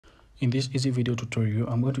In this easy video tutorial,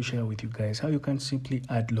 I'm going to share with you guys how you can simply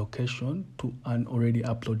add location to an already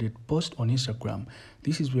uploaded post on Instagram.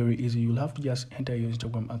 This is very easy. You'll have to just enter your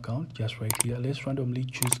Instagram account just right here. Let's randomly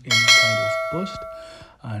choose any kind of post,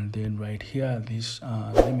 and then right here, this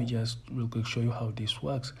let me just real quick show you how this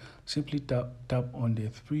works. Simply tap on the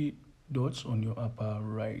three dots on your upper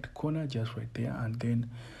right corner, just right there, and then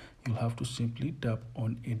you'll have to simply tap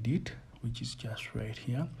on edit, which is just right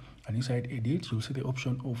here, and inside edit you'll see the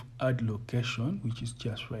option of add location, which is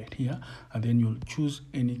just right here, and then you'll choose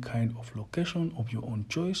any kind of location of your own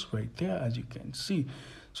choice right there, as you can see.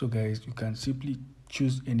 So guys, you can simply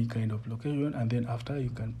choose any kind of location, and then after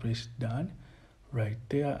you can press done right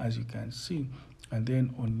there, as you can see. And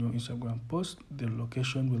then on your Instagram post, the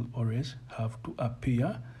location will always have to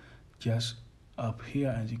appear just up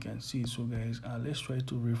here, as you can see. So guys, let's try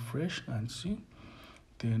to refresh and see.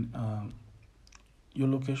 Then your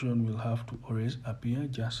location will have to always appear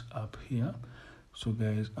just up here. So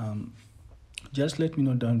guys, just let me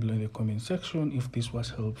know down below in the comment section if this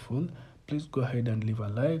was helpful. Please go ahead and leave a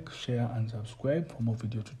like, share and subscribe for more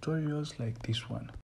video tutorials like this one.